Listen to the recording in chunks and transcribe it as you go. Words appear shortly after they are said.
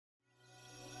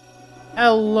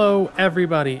Hello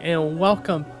everybody and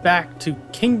welcome back to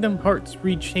Kingdom Hearts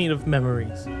Rechain of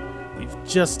Memories. We've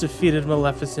just defeated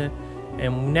Maleficent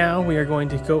and now we are going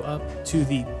to go up to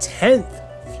the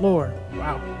 10th floor.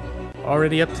 Wow,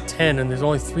 already up to 10 and there's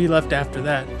only 3 left after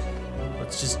that.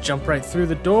 Let's just jump right through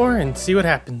the door and see what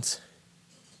happens.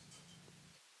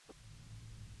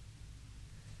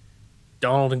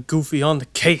 Donald and Goofy on the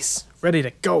case, ready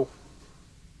to go.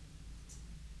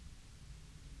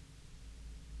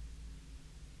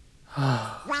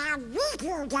 Where did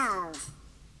you go?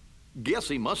 Guess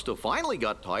he must have finally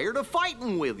got tired of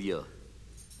fighting with you.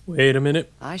 Wait a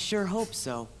minute. I sure hope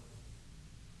so.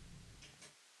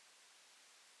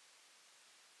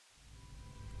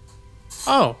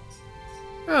 Oh.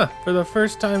 For the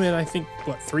first time in, I think,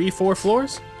 what, 3-4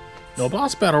 floors? No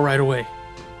boss battle right away.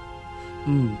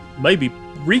 Maybe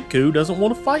Riku doesn't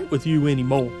want to fight with you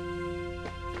anymore.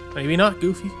 Maybe not,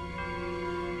 Goofy.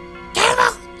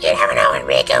 Careful! You never know when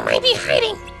Riku might be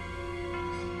hiding.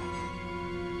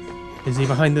 Is he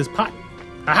behind this pot?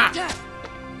 Aha!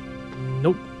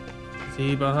 Nope. Is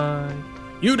he behind...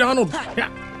 You, Donald!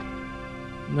 Yeah.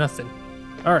 Nothing.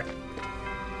 Alright.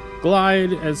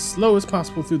 Glide as slow as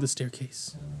possible through the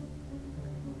staircase.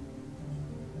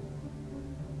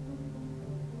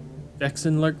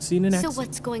 Vexen lurked seen in action. So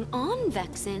what's going on,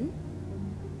 Vexen?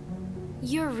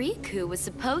 Your Riku was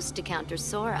supposed to counter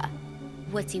Sora.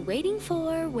 What's he waiting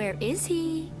for? Where is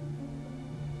he?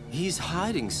 He's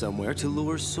hiding somewhere to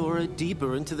lure Sora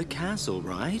deeper into the castle,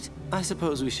 right? I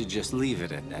suppose we should just leave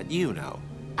it at that, you know.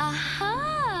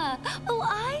 Aha! Oh,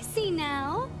 I see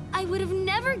now. I would have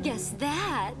never guessed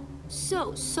that.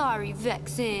 So sorry,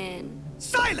 Vexen.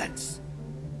 Silence!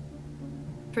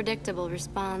 Predictable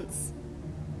response.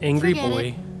 Angry Forget boy.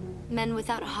 it. Men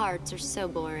without hearts are so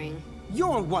boring.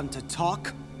 You're one to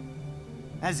talk.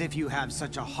 As if you have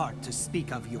such a heart to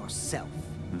speak of yourself.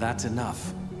 That's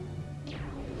enough.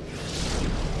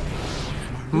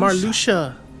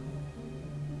 Marluxia.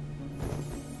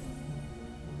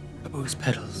 Rose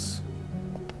petals.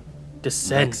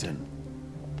 Descend. Vexen,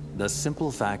 the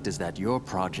simple fact is that your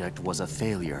project was a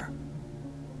failure.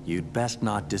 You'd best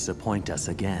not disappoint us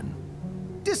again.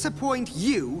 Disappoint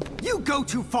you? You go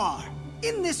too far.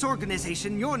 In this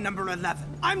organization, you're number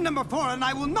 11. I'm number 4 and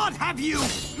I will not have you!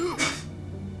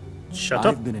 Shut up.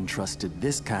 I've been entrusted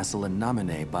this castle in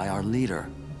Namine by our leader.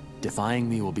 Defying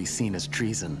me will be seen as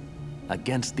treason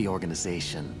against the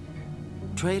organization.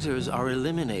 Traitors are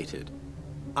eliminated.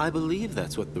 I believe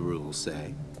that's what the rules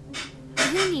say.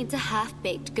 Who needs a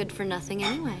half-baked good-for-nothing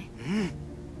anyway?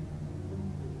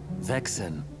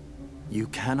 Vexen, you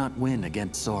cannot win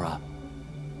against Sora.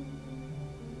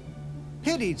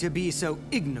 Pity to be so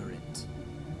ignorant.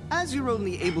 As you're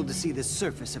only able to see the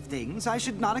surface of things, I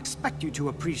should not expect you to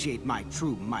appreciate my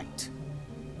true might.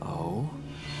 Oh?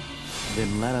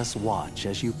 Then let us watch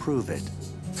as you prove it.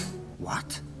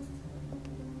 What?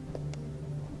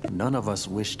 None of us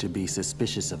wish to be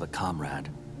suspicious of a comrade.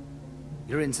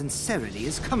 Your insincerity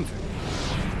is comforting.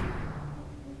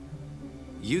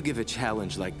 You give a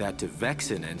challenge like that to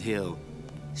Vexen and he'll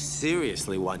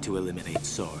seriously want to eliminate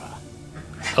Sora.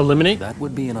 Eliminate? That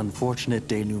would be an unfortunate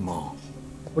denouement.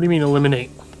 What do you mean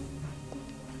eliminate?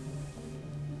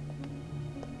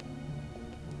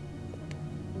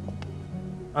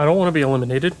 I don't want to be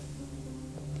eliminated.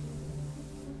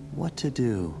 What to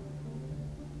do?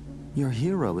 Your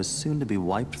hero is soon to be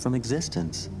wiped from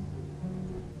existence.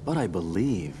 But I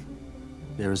believe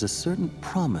there is a certain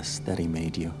promise that he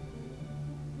made you.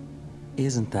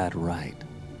 Isn't that right,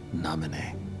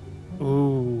 Namine?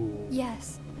 Ooh.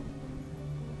 Yes.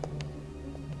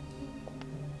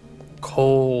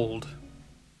 Cold.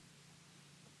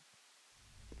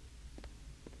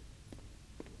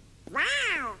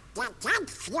 Wow, the 10th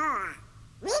floor.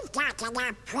 We've got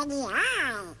a pretty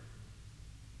eye.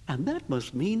 And that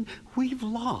must mean we've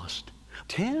lost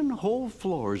 10 whole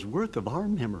floors worth of our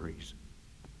memories.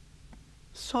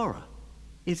 Sora,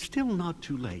 it's still not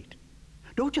too late.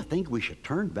 Don't you think we should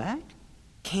turn back?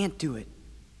 Can't do it.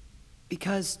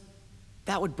 Because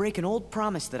that would break an old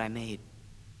promise that I made.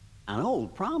 An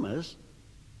old promise?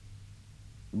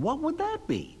 What would that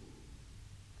be?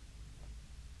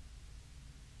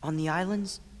 On the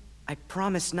islands, I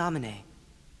promised Namine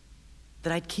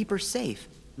that I'd keep her safe,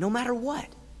 no matter what.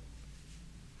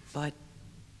 But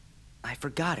I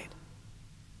forgot it.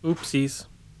 Oopsies.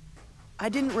 I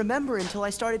didn't remember until I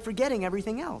started forgetting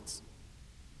everything else.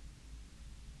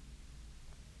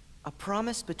 A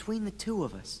promise between the two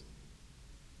of us.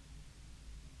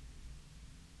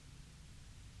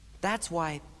 That's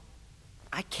why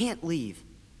I can't leave.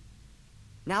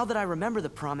 Now that I remember the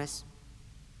promise,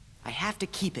 I have to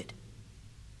keep it.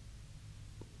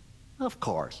 Of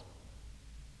course.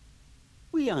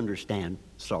 We understand,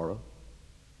 Sora.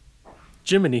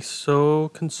 Jiminy's so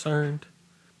concerned.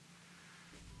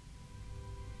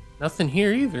 Nothing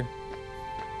here either.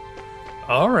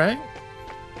 Alright.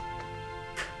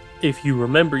 If you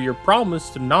remember your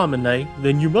promise to nominate,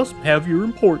 then you must have your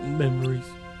important memories.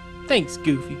 Thanks,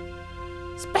 Goofy.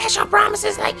 Special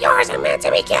promises like yours are meant to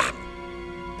be kept.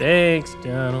 Thanks,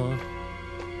 Donald.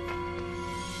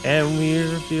 And we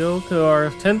reveal to our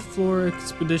 10th floor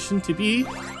expedition to be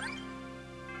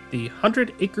the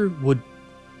 100-acre wood.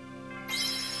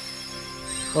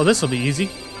 Well, this'll be easy.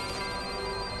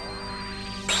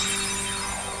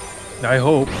 I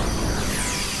hope.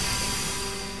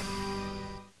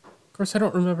 Of course, I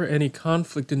don't remember any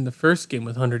conflict in the first game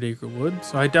with 100-acre wood,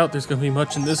 so I doubt there's gonna be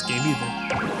much in this game either.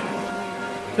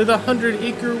 To the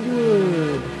 100-acre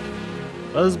wood.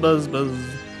 Buzz, buzz, buzz.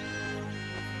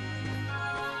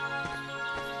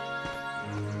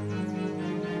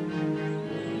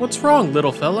 What's wrong,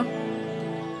 little fella?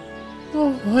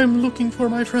 Oh, I'm looking for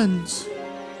my friends.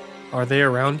 Are they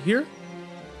around here?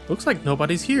 Looks like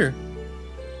nobody's here.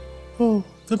 Oh,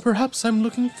 then perhaps I'm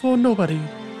looking for nobody.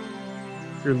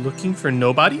 You're looking for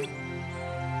nobody?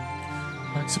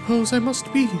 I suppose I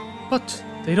must be, but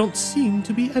they don't seem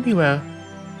to be anywhere.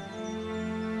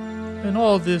 And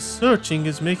all this searching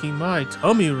is making my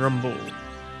tummy rumble.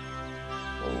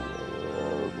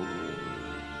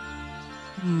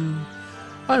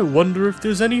 I wonder if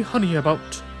there's any honey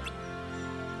about.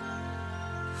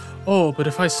 Oh, but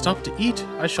if I stop to eat,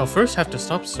 I shall first have to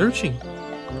stop searching.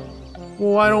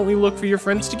 Well, why don't we look for your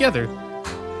friends together?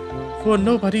 For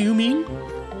nobody, you mean?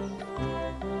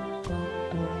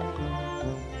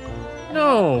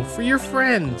 No, for your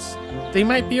friends. They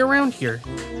might be around here.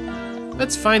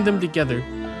 Let's find them together.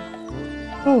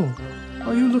 Oh,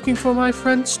 are you looking for my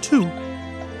friends too?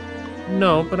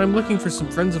 No, but I'm looking for some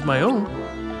friends of my own.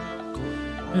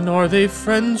 And are they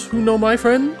friends who know my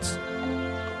friends?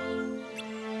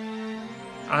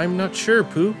 I'm not sure,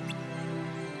 Pooh.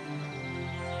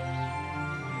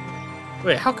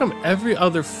 Wait, how come every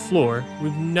other floor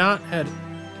we've not had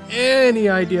any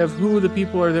idea of who the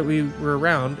people are that we were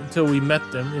around until we met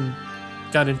them and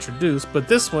got introduced, but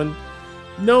this one,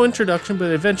 no introduction,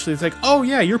 but eventually it's like, oh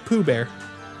yeah, you're Pooh Bear.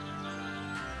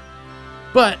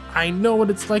 But I know what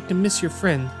it's like to miss your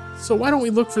friend, so why don't we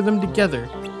look for them together?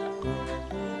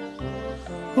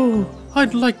 Oh,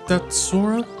 I'd like that,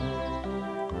 Sora.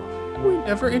 We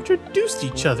never introduced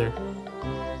each other.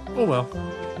 Oh well.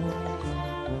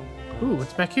 Ooh,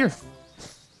 what's back here?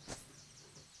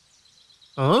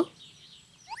 Huh?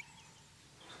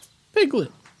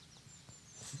 Piglet.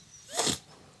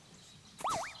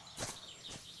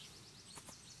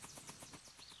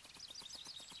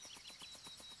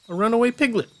 A runaway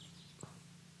piglet.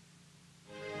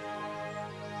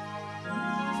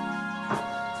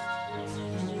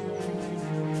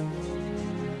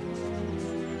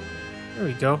 There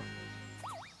we go.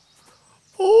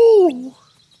 Oh!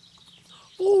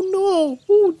 Oh no!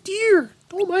 Oh dear!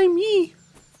 Don't mind me!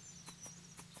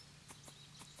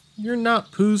 You're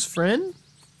not Pooh's friend?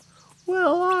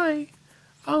 Well,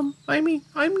 I'm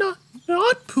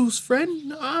not Pooh's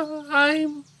friend.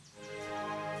 I'm...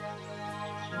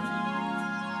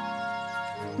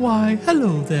 Why,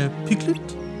 hello there,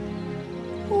 Piglet.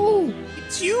 Oh,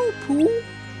 it's you, Pooh.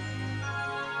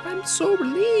 I'm so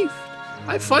relieved.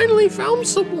 I finally found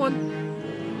someone.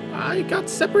 I got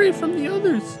separated from the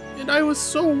others, and I was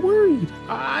so worried.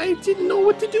 I didn't know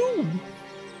what to do.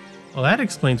 Well, that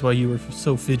explains why you were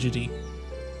so fidgety.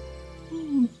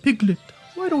 Piglet,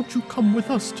 why don't you come with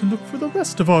us to look for the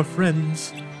rest of our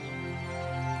friends?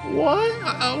 What?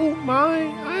 Oh my,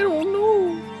 I don't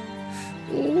know.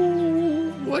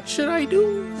 Oh, what should I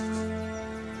do?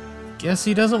 Guess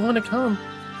he doesn't want to come.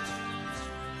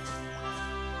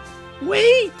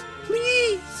 Wait,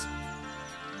 please.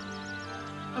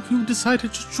 Have you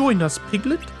decided to join us,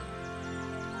 Piglet?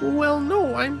 Well,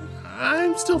 no,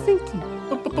 I'm still thinking.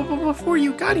 But before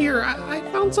you got here, I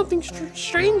found something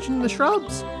strange in the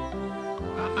shrubs.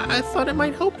 I thought it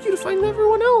might help you to find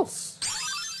everyone else.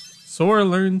 Sora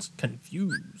learns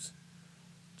Confuse.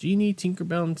 Genie,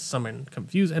 Tinkerbell, and Summon.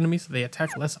 Confuse enemies so they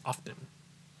attack less often.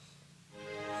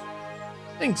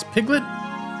 Thanks, Piglet.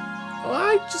 Well,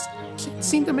 I just can't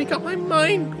seem to make up my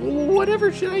mind.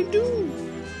 Whatever should I do?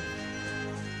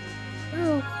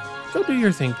 Well, go do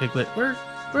your thing, Piglet.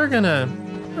 We're gonna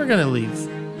leave.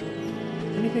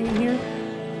 Anything in here?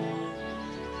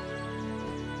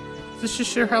 Is this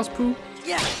just your house, Pooh?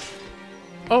 Yeah.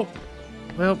 Oh,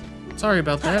 well, sorry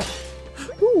about that.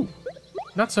 Ooh,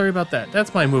 not sorry about that.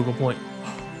 That's my Moogle point.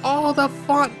 Oh, the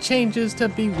font changes to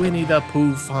be Winnie the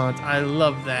Pooh font. I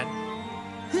love that.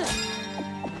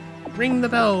 Ring the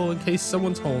bell in case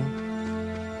someone's home.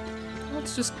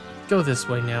 Let's just go this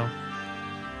way now.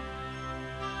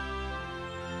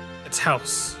 It's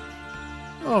house.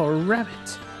 Oh,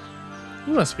 Rabbit.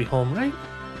 You must be home, right?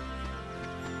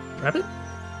 Rabbit?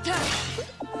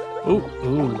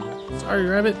 Ooh. Sorry,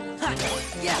 Rabbit.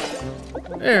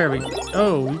 There we go.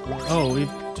 Oh,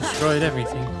 we've destroyed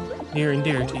everything near and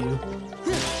dear to you.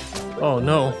 Oh,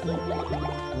 no.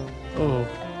 Oh,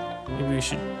 maybe we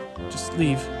should just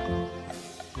leave.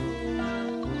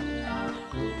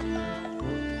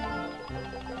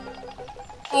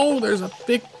 Oh, there's a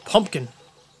big pumpkin.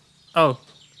 Oh.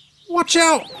 Watch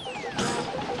out!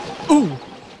 Ooh!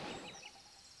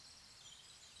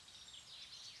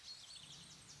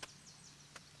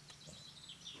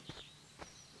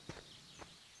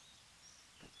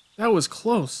 That was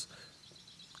close.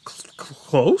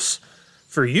 Close?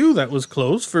 For you, that was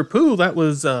close. For Pooh, that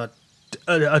was a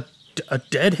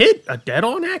dead hit. A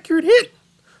dead-on accurate hit.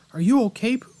 Are you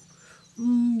okay,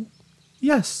 Pooh?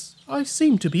 Yes, I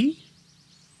seem to be.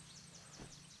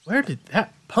 Where did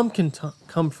that pumpkin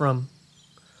come from?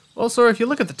 Well, sir, if you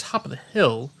look at the top of the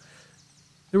hill,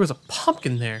 there was a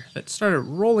pumpkin there that started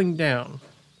rolling down.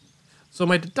 So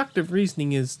my deductive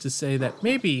reasoning is to say that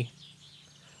maybe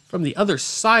from the other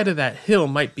side of that hill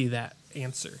might be that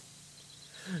answer.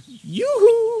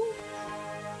 Yoo-hoo!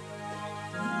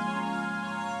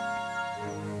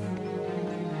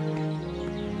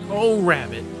 Oh,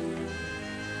 Rabbit.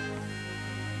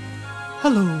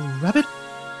 Hello, Rabbit.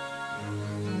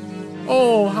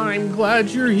 Oh, I'm glad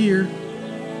you're here.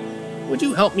 Would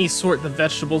you help me sort the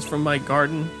vegetables from my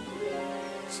garden?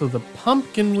 So the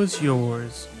pumpkin was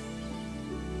yours.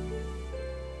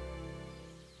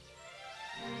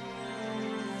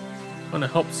 Want to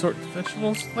help sort the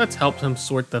vegetables? Let's help him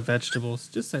sort the vegetables.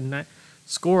 Just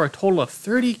score a total of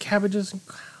 30 cabbages and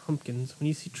pumpkins. When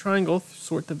you see triangle,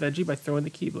 sort the veggie by throwing the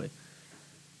keyblade.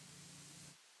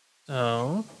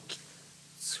 So,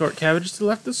 sort cabbage to the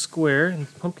left of square and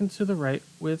pumpkin to the right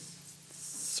with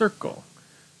circle.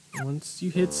 And once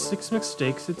you hit 6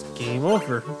 mistakes, it's game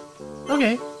over.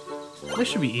 Okay, this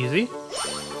should be easy.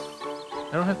 I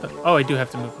don't have to. Oh, I do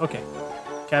have to move. Okay,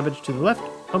 cabbage to the left,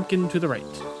 pumpkin to the right.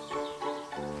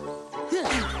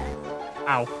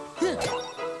 Ow.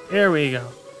 There we go.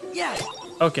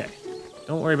 Okay.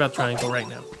 Don't worry about triangle right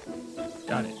now.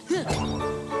 Got it.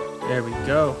 There we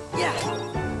go.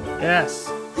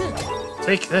 Yes.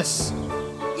 Take this.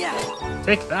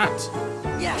 Take that.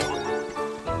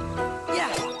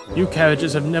 You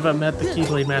cabbages have never met the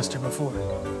Keyblade Master before.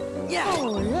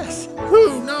 Oh, yes.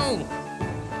 Ooh, no!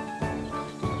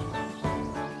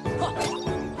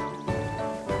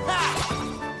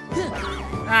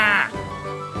 Ah!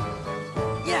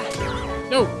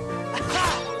 No!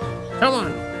 Come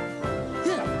on!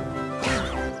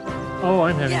 Oh,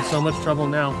 I'm having so much trouble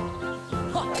now.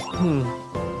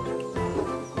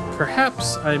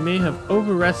 Perhaps I may have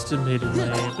overestimated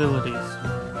my abilities.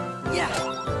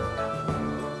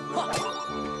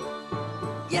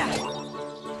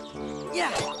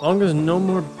 As long as no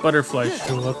more butterflies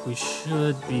show up, we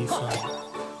should be fine.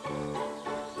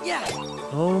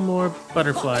 No more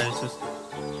butterflies.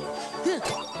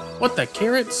 What, the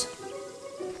carrots?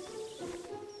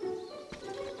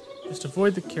 Just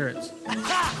avoid the carrots.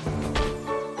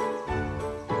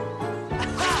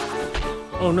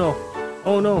 Oh no.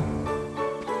 Oh no.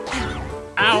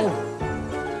 Ow!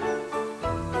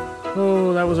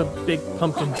 Oh, that was a big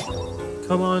pumpkin.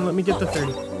 Come on, let me get the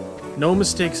 30. No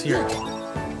mistakes here.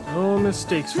 No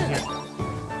mistakes from here.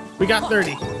 We got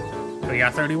 30. We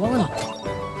got 31.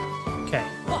 Okay.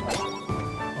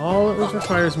 All it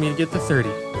requires me to get the 30.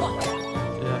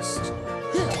 Just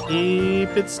keep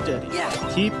it steady.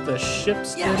 Keep the ship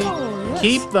steady.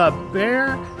 Keep the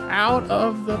bear out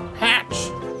of the patch.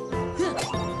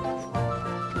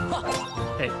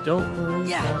 Okay, don't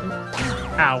worry about it.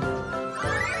 Ow.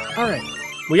 Alright,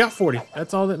 we got 40.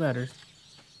 That's all that matters.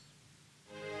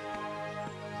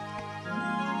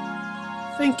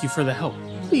 Thank you for the help.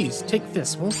 Please take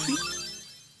this, won't you?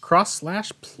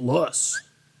 /+.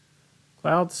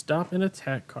 Cloud stop and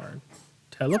attack card.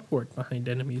 Teleport behind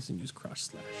enemies and use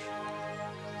 /.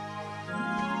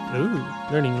 Ooh,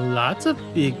 learning lots of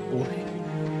big boy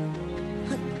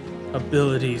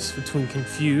abilities between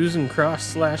Confuse and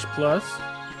 /+.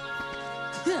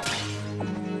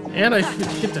 And I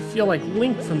get to feel like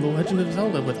Link from The Legend of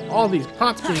Zelda with all these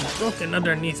pots being broken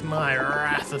underneath my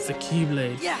Wrath of the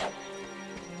Keyblade.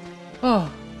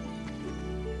 Oh.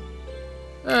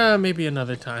 Maybe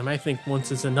another time. I think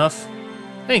once is enough.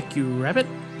 Thank you, Rabbit.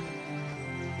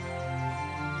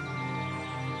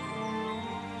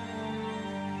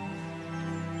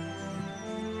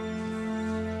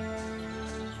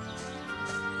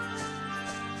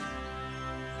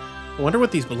 I wonder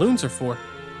what these balloons are for.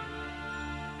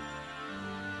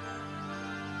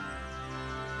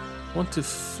 Want to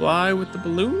fly with the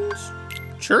balloons?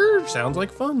 Sure, sounds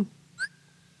like fun.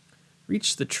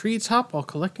 Reach the treetop while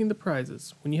collecting the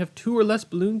prizes. When you have 2 or less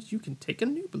balloons, you can take a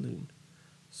new balloon.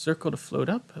 Circle to float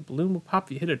up. A balloon will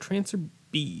pop if you hit a trance or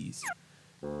bees.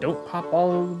 Don't pop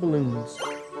all of the balloons.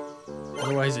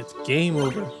 Otherwise, it's game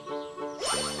over.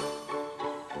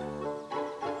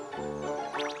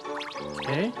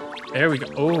 Okay, there we go.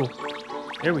 Oh,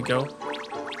 there we go.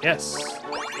 Yes.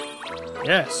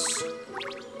 Yes.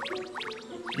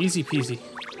 Easy peasy.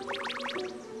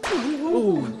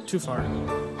 Oh, too far.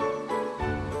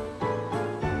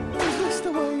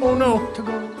 Oh no.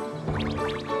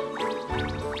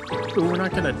 Ooh, we're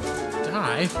not gonna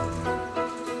die.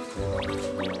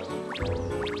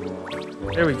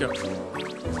 There we go.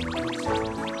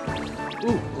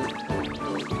 Ooh.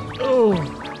 Oh.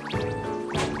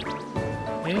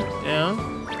 Okay, down,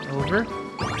 over.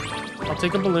 I'll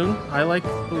take a balloon. I like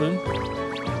balloon.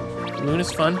 Balloon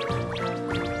is fun.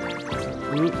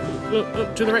 Ooh, ooh, ooh,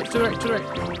 to the right, to the right, to the right.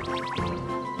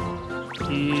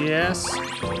 Yes.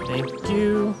 Thank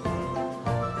you.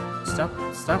 Stop,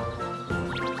 stop.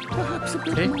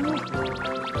 Okay.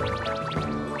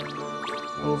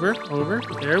 Over, over.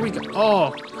 There we go.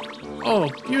 Oh. Oh,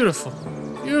 beautiful.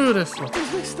 Beautiful.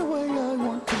 Is this the way I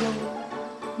want to go?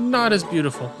 Not as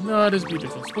beautiful. Not as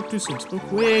beautiful. Spoke too soon.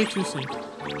 Spoke way too soon.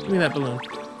 Give me that balloon.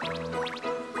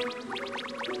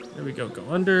 There we go. Go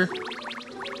under.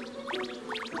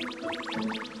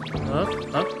 Up,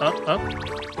 up, up, up.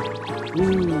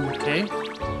 Ooh, okay.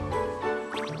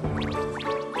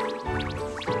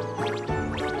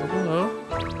 Go below.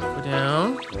 Go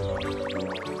down.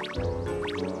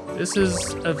 This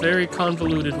is a very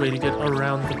convoluted way to get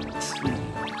around the tree.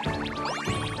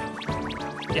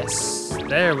 Yes,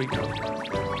 there we go.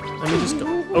 Let me just go.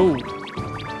 Oh.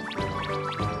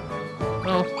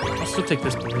 Well, I'll still take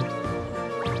this balloon.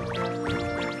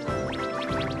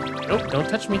 Nope, don't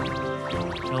touch me.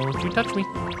 Don't you touch me.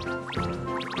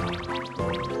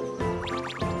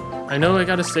 I know I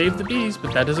gotta save the bees,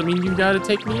 but that doesn't mean you gotta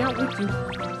take me out with you.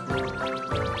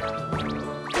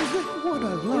 What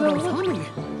a lot of honey.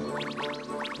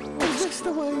 Is this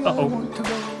the way I want to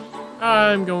go?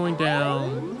 I'm going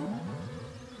down.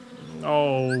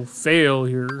 Oh,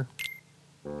 failure.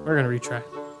 We're gonna retry.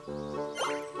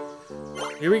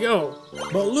 Here we go.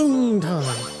 Balloon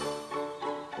time.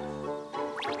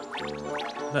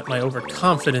 Let my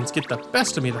overconfidence get the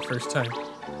best of me the first time.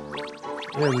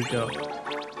 There we go.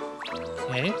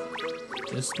 Okay.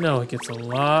 Just know it gets a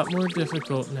lot more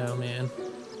difficult now, man.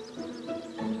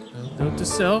 Note to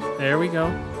self. There we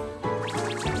go.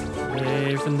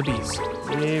 Away from the bees.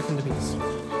 Away from the bees.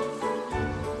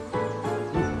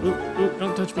 Ooh, ooh, ooh,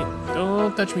 don't touch me.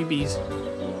 Don't touch me, bees.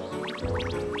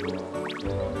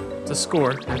 It's a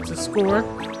score. It's a score.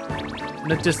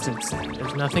 And a distance.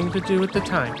 There's nothing to do with the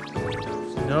time.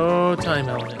 No time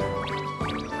element.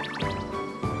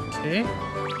 Okay.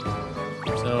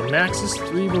 So max is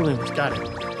 3 balloons. Got it.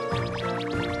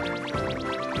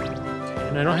 Okay,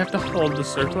 and I don't have to hold the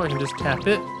circle. I can just tap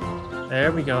it.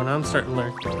 There we go. Now I'm starting to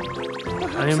learn.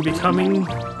 I am becoming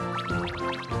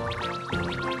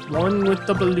one with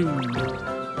the balloon.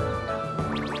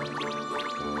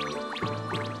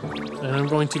 And I'm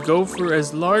going to go for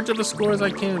as large of a score as I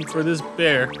can for this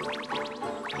bear.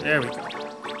 There we go.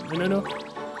 No, no, no.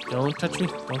 Don't touch me.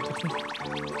 Don't touch me.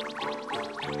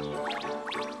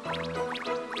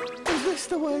 Is this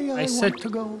the way I said want to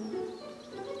go?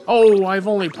 Oh, I've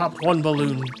only popped 1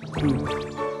 balloon. Ooh.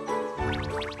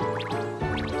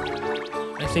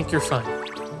 I think you're fine.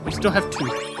 We still have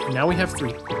 2. And now we have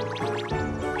 3.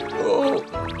 Oh.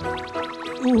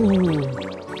 Ooh.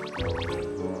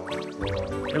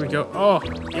 There we go. Oh,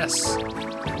 yes.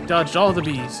 Dodged all the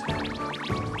bees.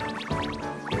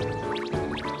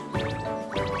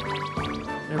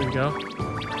 There we go.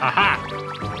 Aha!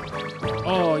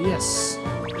 Oh, yes.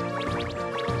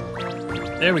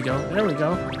 There we go. There we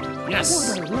go.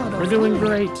 Yes! We're doing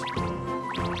great.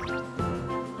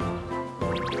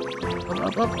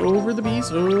 Up, up, over the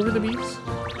bees. Over the bees.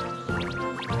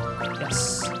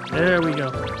 Yes. There we go.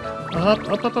 Up,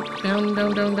 up, up, up. Down,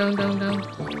 down, down, down, down, down.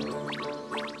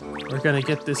 We're gonna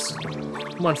get this.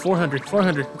 Come on, 400.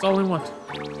 400. That's all we want.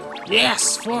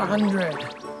 Yes! 400!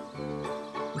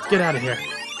 Let's get out of here.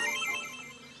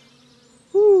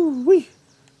 Woo-wee.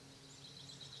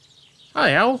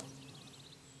 Hi, Owl.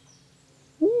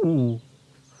 Ooh.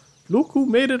 Look who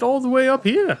made it all the way up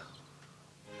here.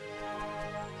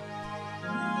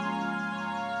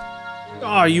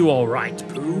 Are you all right,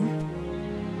 Pooh?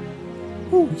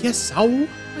 Oh, yes, Owl.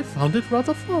 I found it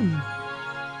rather fun.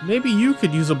 maybe you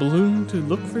could use a balloon to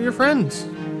look for your friends.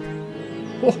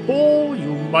 Oh,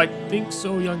 you might think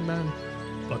so, young man,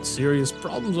 but serious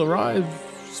problems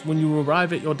arise when you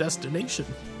arrive at your destination.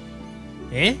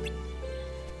 Eh?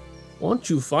 Once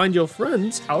you find your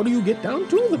friends, how do you get down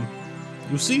to them?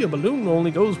 You see, a balloon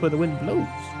only goes where the wind blows,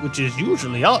 which is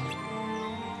usually up.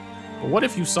 But what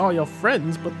if you saw your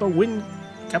friends, but the wind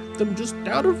kept them just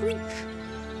out of reach?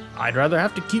 I'd rather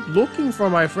have to keep looking for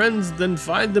my friends than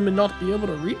find them and not be able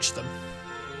to reach them.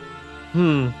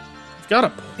 You've got a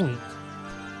point.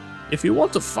 If you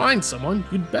want to find someone,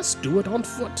 you'd best do it on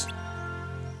foot.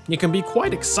 It can be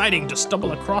quite exciting to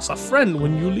stumble across a friend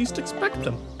when you least expect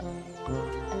them.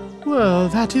 Well,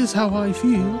 that is how I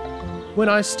feel when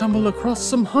I stumble across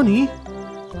some honey.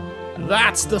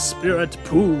 That's the spirit,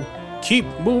 Pooh. Keep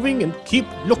moving and keep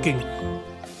looking.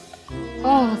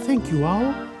 Oh, thank you,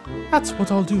 Owl. That's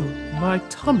what I'll do. My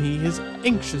tummy is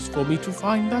anxious for me to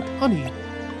find that honey.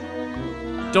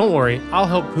 Don't worry, I'll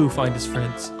help Pooh find his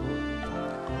friends.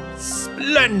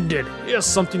 Splendid! Here's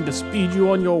something to speed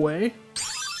you on your way.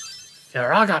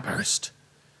 Firaga Burst.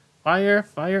 Fire,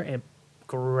 fire, and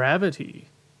gravity.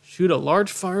 Shoot a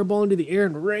large fireball into the air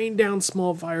and rain down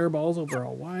small fireballs over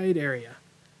a wide area.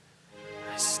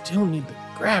 I still need the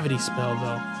gravity spell,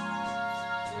 though.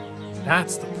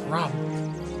 That's the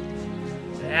problem.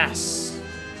 Yes.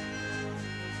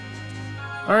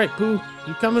 Alright, Pooh,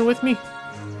 you coming with me?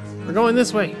 We're going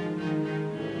this way.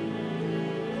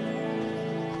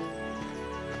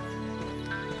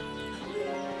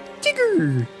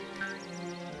 Tigger!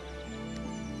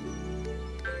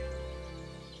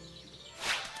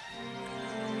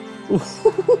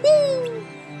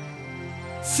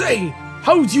 Say,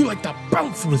 how'd you like to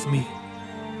bounce with me?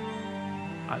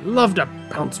 I love to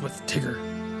bounce with Tigger.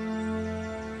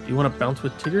 Do you want to bounce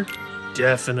with Tigger?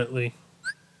 Definitely.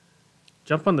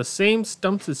 Jump on the same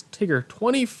stumps as Tigger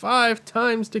 25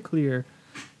 times to clear.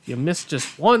 If you miss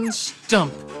just one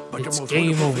stump, it's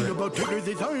game over.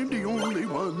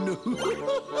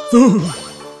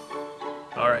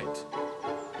 Alright.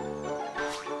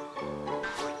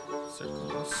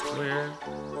 Circle, square,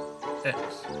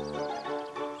 X.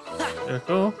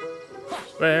 Circle,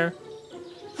 square,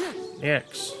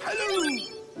 X.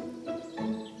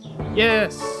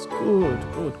 Yes! Good,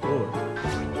 good, good.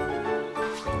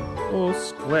 Oh,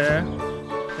 square,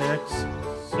 X,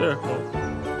 circle.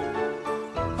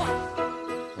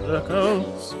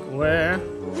 Circle, square,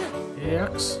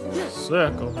 X,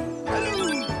 circle.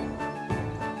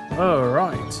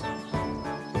 Alright.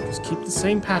 Just keep the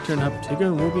same pattern up, Tigger,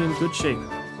 and we'll be in good shape.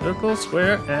 Circle,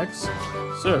 square, X,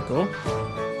 circle,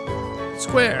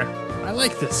 square. I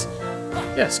like this.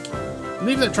 Yes,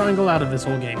 leave that triangle out of this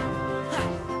whole game.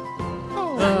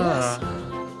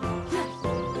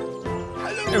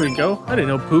 There we go. I didn't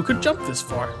know Pooh could jump this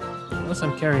far. Unless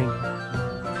I'm carrying him.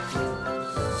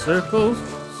 Circle,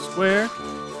 square,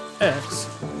 X.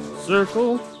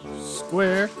 Circle,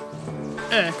 square,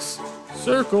 X.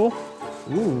 Circle.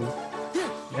 Ooh.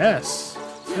 Yes.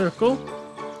 Circle,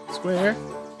 square,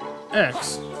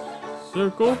 X.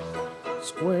 Circle,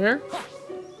 square,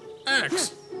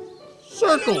 X.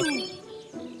 Circle.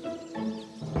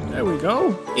 There we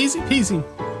go. Easy peasy.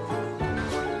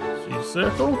 See,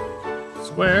 circle,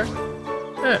 square,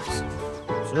 X.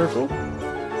 Circle,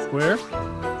 square,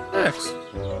 X.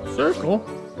 Circle.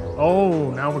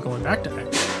 Oh, now we're going back to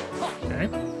X. Okay.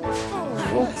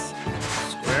 Circle,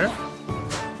 square,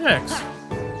 X.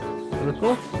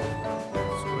 Circle,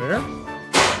 square,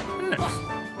 X.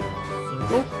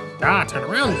 Circle. Ah, turn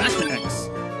around, back to X.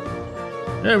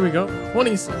 There we go.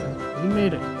 27. We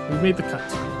made it. We made the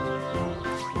cut.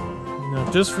 Now,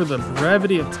 just for the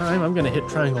brevity of time, I'm going to hit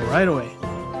triangle right away.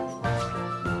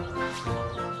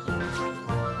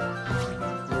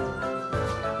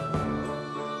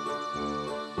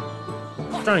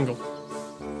 Triangle.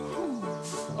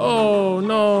 Oh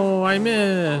no, I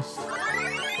missed.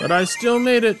 But I still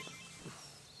made it.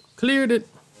 Cleared it.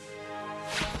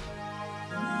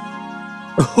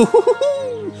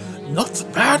 Not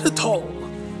bad at all.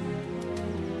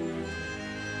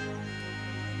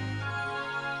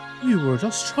 You were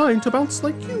just trying to bounce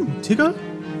like you, Tigger.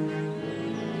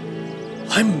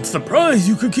 I'm surprised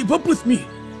you could keep up with me.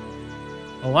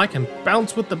 Well, I can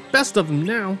bounce with the best of them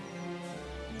now.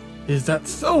 Is that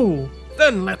so?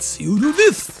 Then let's see you do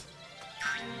this.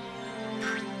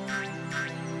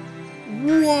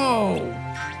 Whoa!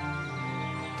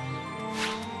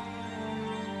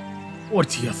 What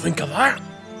do you think of that?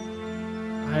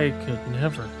 I could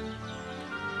never.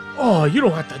 Oh, you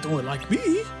don't have to do it like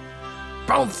me.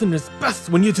 Bouncing is best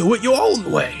when you do it your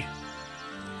own way.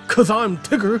 'Cause I'm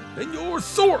Tigger and you're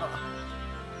Sora.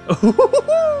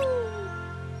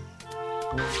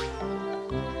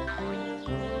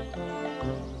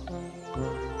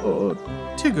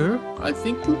 Tigger, I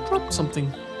think you dropped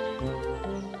something.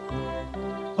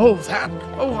 Oh, that!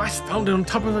 Oh, I found it on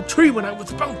top of a tree when I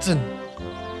was bouncing.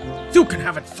 You can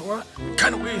have it, Sora. It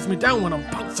kind of weighs me down when I'm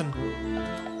bouncing.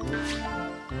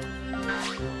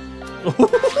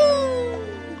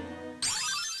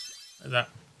 that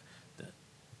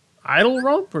idle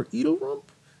rump or Edel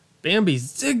rump? Bambi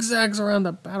zigzags around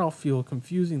the battlefield,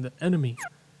 confusing the enemy.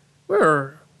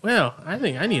 Well, I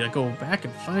think I need to go back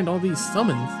and find all these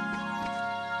summons.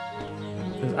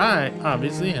 Because I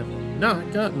obviously have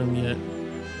not gotten them yet.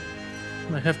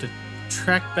 I have to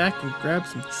track back and grab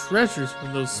some treasures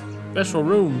from those special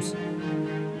rooms.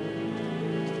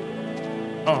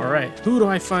 Alright, who do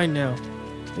I find now?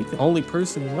 I think the only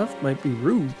person left might be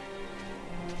Roo.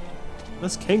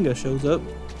 Unless Kanga shows up.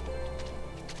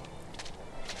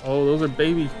 Oh, those are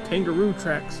baby kangaroo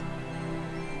tracks.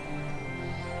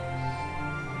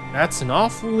 That's an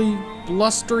awfully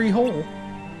blustery hole.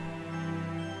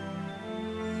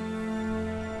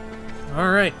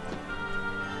 Alright.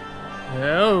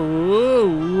 Whoa,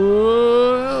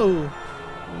 whoa,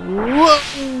 whoa.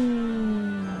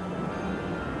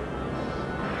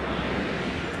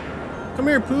 Come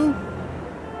here, Pooh.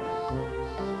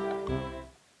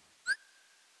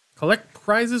 Collect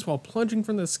prizes while plunging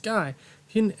from the sky.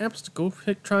 Hit an obstacle,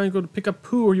 try and go to pick up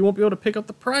Pooh, or you won't be able to pick up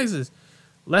the prizes.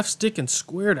 Left stick and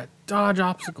square to dodge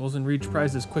obstacles and reach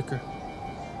prizes quicker.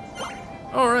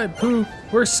 Alright, Pooh.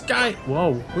 We're skydiving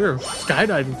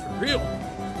for real.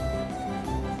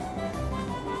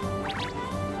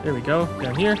 There we go.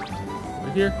 Down here.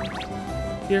 Over here.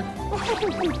 Here.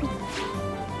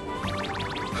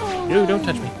 Ew, don't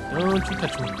touch me. Don't you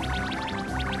touch me.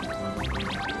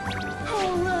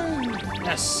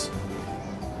 Yes.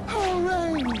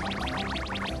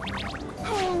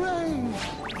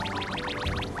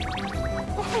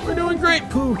 We're doing great,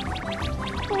 Pooh.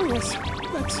 Oh, yes.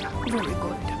 That's very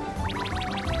good.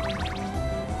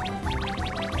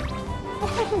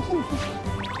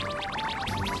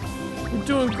 We're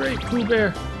doing great, Pooh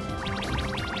Bear.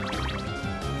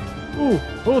 Ooh,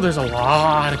 oh, there's a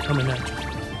lot coming at you.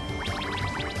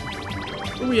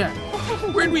 Where we at?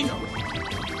 Where'd we go?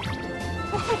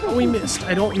 Oh, we missed.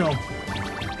 I don't know.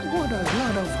 What a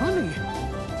lot of honey.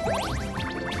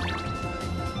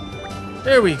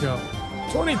 There we go.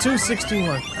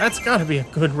 2261. That's gotta be a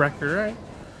good record, right?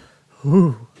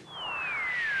 Whew.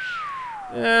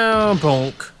 Yeah,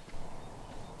 bonk.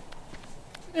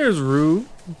 There's Roo.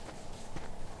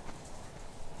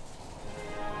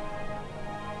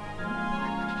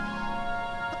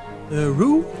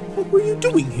 Roo, what were you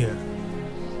doing here?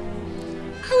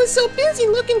 I was so busy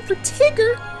looking for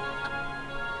Tigger.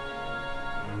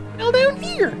 Fell down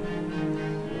here.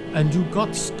 And you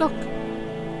got stuck?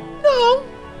 No.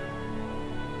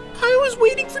 I was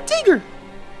waiting for Tigger.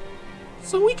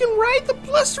 So we can ride the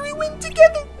blustery wind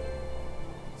together.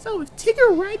 So if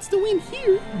Tigger rides the wind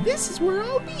here, this is where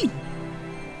I'll be.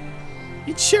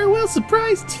 It sure will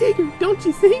surprise Tigger, don't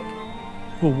you think?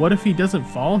 Well, what if he doesn't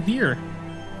fall here?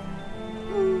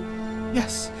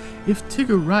 Yes, if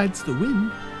Tigger rides the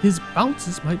wind, his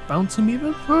bounces might bounce him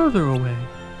even further away.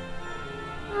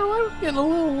 Oh, I'm getting a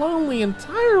little lonely and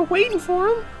tired of waiting for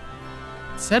him.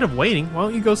 Instead of waiting, why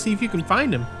don't you go see if you can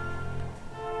find him?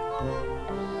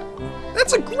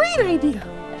 That's a great idea.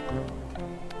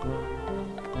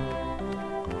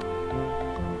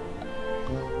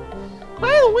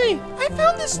 By the way, I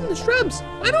found this in the shrubs.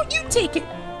 Why don't you take it?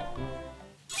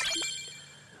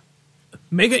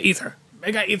 Mega Ether.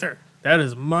 Mega Ether. That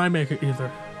is my Mega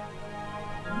Ether.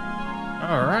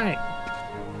 Alright.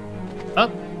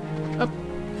 Up. Up.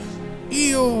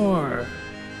 Eeyore.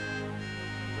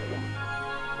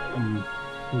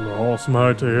 Lost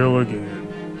my tail again.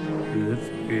 It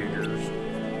figures.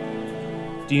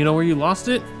 Do you know where you lost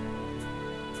it?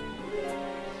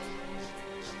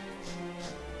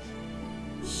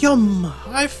 Yum!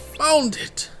 I found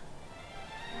it!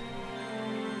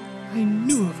 I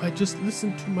knew if I just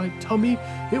listened to my tummy,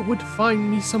 it would find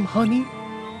me some honey.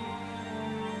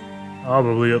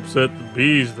 Probably upset the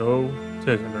bees, though.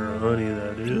 Taking their honey,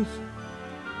 that is.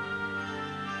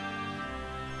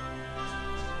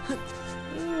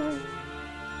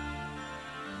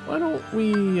 Why don't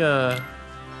we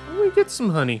get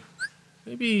some honey?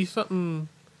 Maybe something...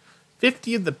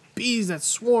 50 of the bees that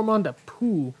swarm onto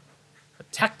Pooh.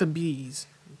 Attack the bees.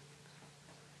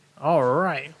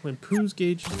 Alright, when Pooh's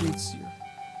gauge meets you.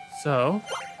 So...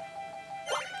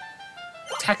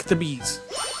 attack the bees.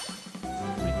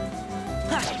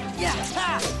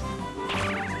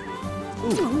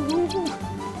 Ooh.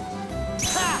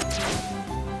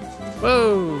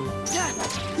 Whoa!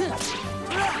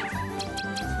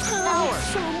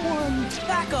 Someone!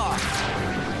 Back off!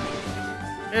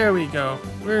 There we go.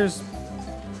 Where's...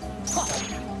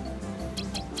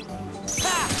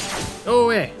 Go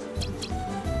away.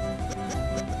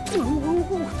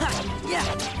 Yeah!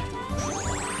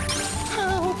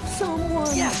 Help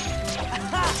someone! Yeah!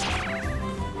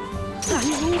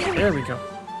 There we go.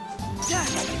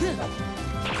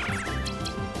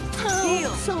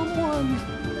 Help someone!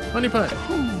 Honey Put.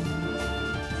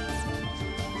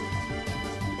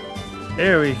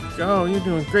 There we go. You're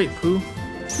doing great, Pooh.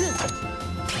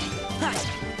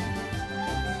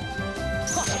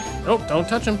 Nope, don't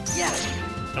touch him. Yeah!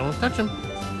 Don't touch him.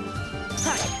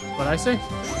 What'd I say?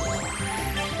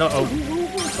 Uh-oh.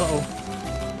 Uh-oh.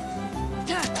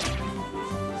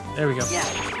 There we go. Yeah!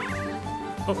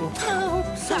 Uh-oh.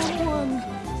 Help someone!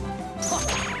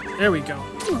 There we go.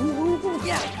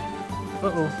 Yeah!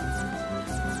 Uh-oh.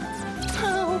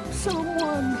 Help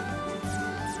someone!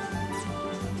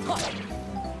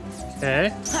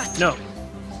 Okay. No.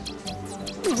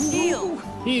 Heal!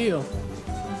 Heal.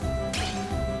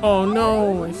 Oh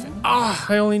no.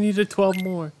 I only needed 12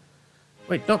 more.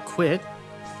 Wait, don't quit.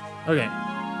 Okay.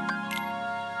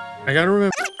 I gotta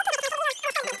remember.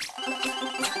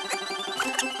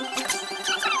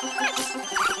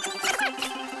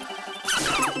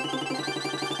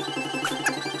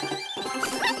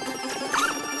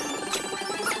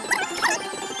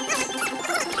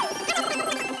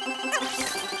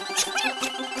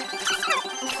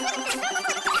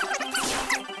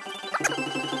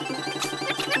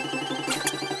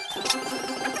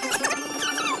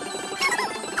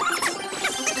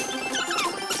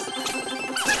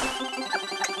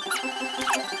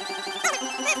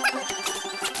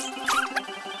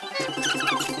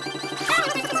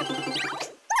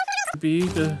 Be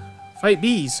to fight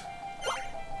bees.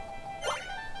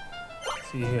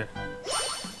 Let's see here.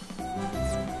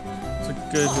 It's a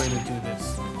good way to do this.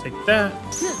 Take that.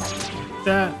 Take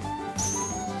that.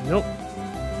 Nope.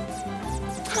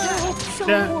 Help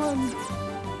That. someone!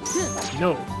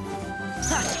 No.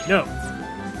 No.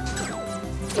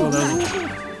 Oh, that was...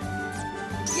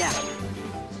 Yeah!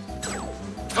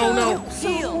 Oh no. Help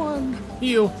someone!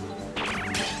 Heal.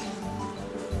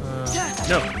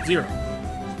 No. 0.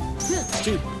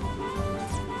 2.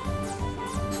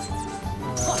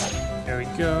 There we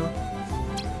go.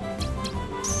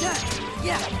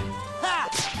 Yeah! Ha!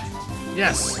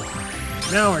 Yes.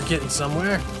 Now we're getting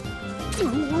somewhere.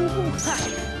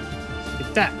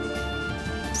 Take that.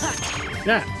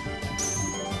 That.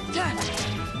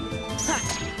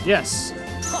 Yes.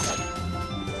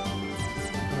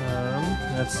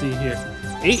 Let's see here.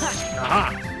 8.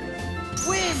 Aha.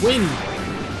 Win.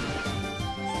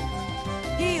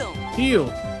 Heal! Heal.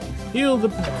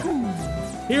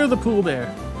 Heal the pool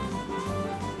bear.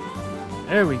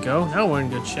 There we go. Now we're in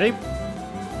good shape.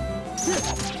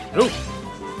 Oh.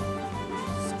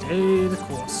 Stay the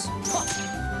course.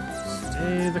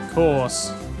 Stay the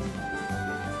course.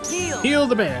 Heal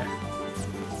the bear.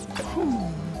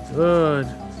 Good.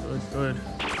 Good, good.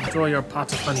 Enjoy your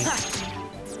pot of honey.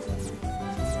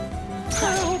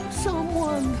 Help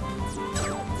someone!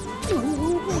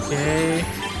 Okay.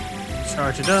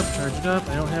 Charge it up, charge it up.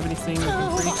 I don't have anything that can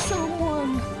Help break.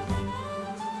 someone!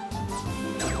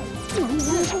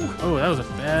 Oh, that was a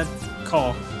bad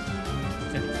call.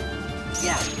 Okay.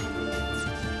 Yeah!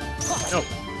 No,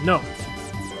 no.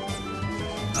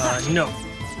 No.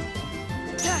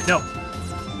 No.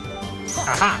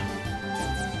 Aha!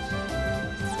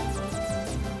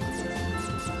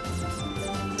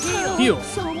 Heal.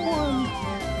 Someone!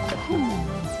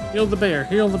 Heal the bear,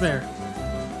 heal the bear.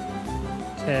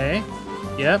 Okay.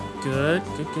 Yep, good,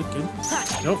 good, good, good.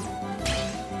 Nope.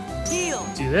 Heal!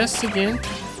 Do this again.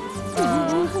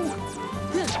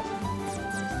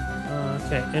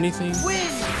 Okay, anything?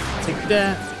 Take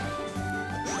that.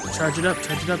 Charge it up,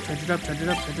 charge it up, charge it up, charge it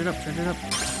up, charge it up, charge it up.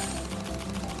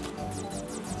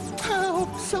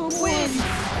 Help someone!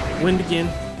 Wind again.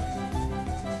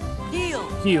 Heal!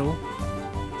 Heal.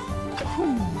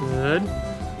 Good.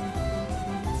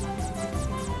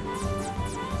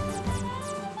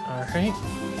 Alright.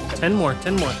 10 more,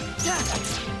 10 more.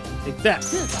 Take that.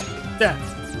 Take that.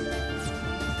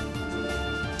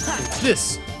 Take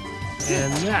this.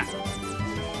 And that.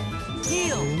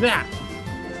 And that.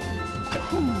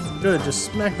 Good, just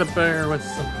smack the bear with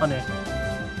some honey.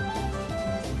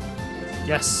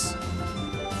 Yes.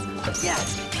 Yeah!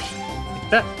 Take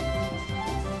that.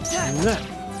 And that.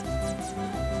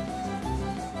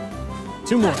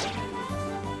 2 more.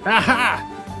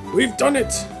 Aha! We've done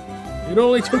it! It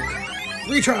only took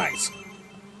 3 tries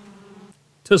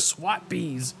to swat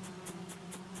bees.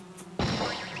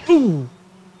 Ooh!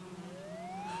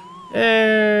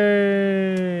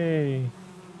 Hey!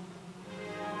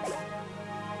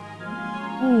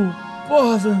 Oh,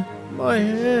 bother! My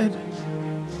head!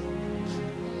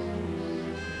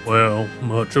 Well,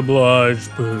 much obliged,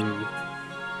 Pooh.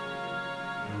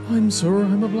 I'm sorry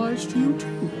I'm obliged to you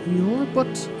too, Eeyore,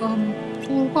 but,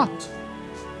 for what?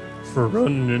 For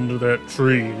running into that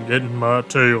tree and getting my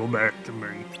tail back to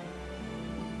me.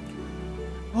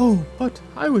 Oh, but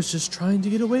I was just trying to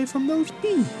get away from those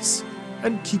bees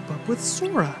and keep up with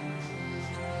Sora.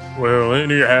 Well,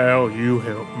 anyhow, you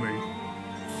helped me.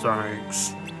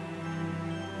 Thanks.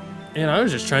 And I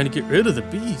was just trying to get rid of the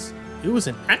bees. It was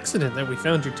an accident that we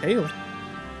found your tail.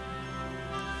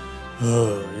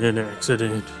 An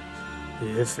accident.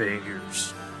 It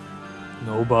figures.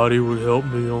 Nobody would help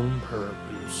me on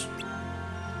purpose.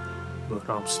 But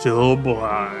I'm still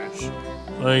obliged.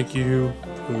 Thank you,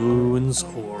 Pooh and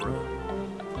Sora.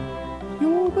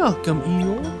 You're welcome,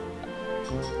 Eeyore.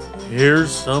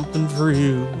 Here's something for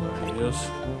you, I guess.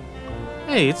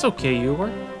 Hey, it's okay,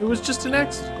 Eeyore. It was just an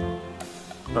accident.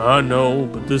 I know,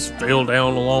 but this fell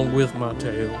down along with my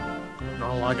tail.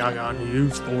 Not like I got any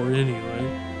use for it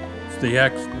anyway. It's the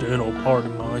accidental part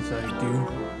of my thank you.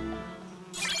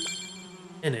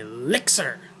 An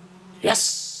elixir!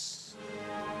 Yes!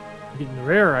 I'm getting the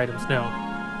rare items now.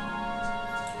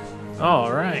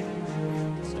 Alright.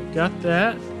 So got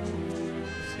that.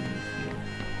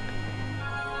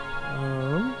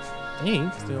 I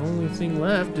think the only thing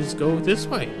left is go this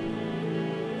way.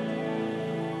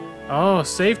 Oh,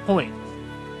 save point.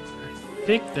 I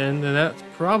think then that that's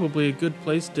probably a good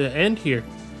place to end here.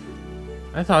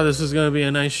 I thought this was going to be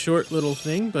a nice short little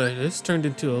thing, but it's turned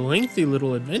into a lengthy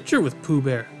little adventure with Pooh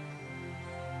Bear.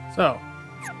 So,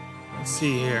 let's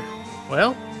see here.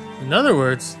 Well, in other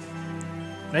words,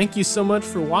 thank you so much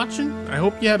for watching. I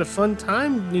hope you had a fun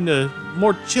time in a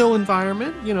more chill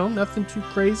environment. You know, nothing too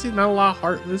crazy, not a lot of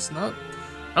heartless. I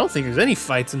don't think there's any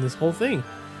fights in this whole thing.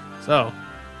 So,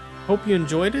 hope you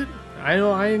enjoyed it. I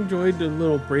know I enjoyed the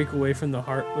little break away from the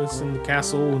heartless and the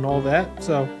castle and all that.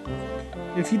 So,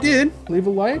 if you did, leave a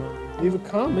like, leave a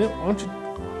comment. Why don't you,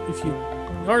 if you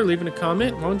are leaving a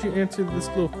comment, why don't you answer this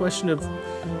little question of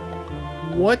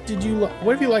what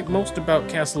have you liked most about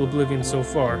Castle Oblivion so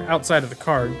far, outside of the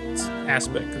cards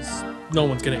aspect? Because no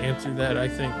one's gonna answer that, I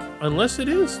think, unless it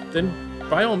is. Then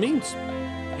by all means,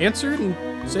 answer it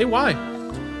and say why.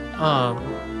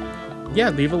 Yeah,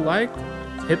 leave a like,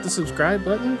 hit the subscribe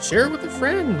button, share it with a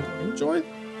friend.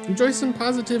 Enjoy some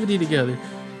positivity together.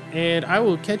 And I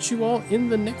will catch you all in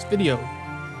the next video.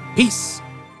 Peace!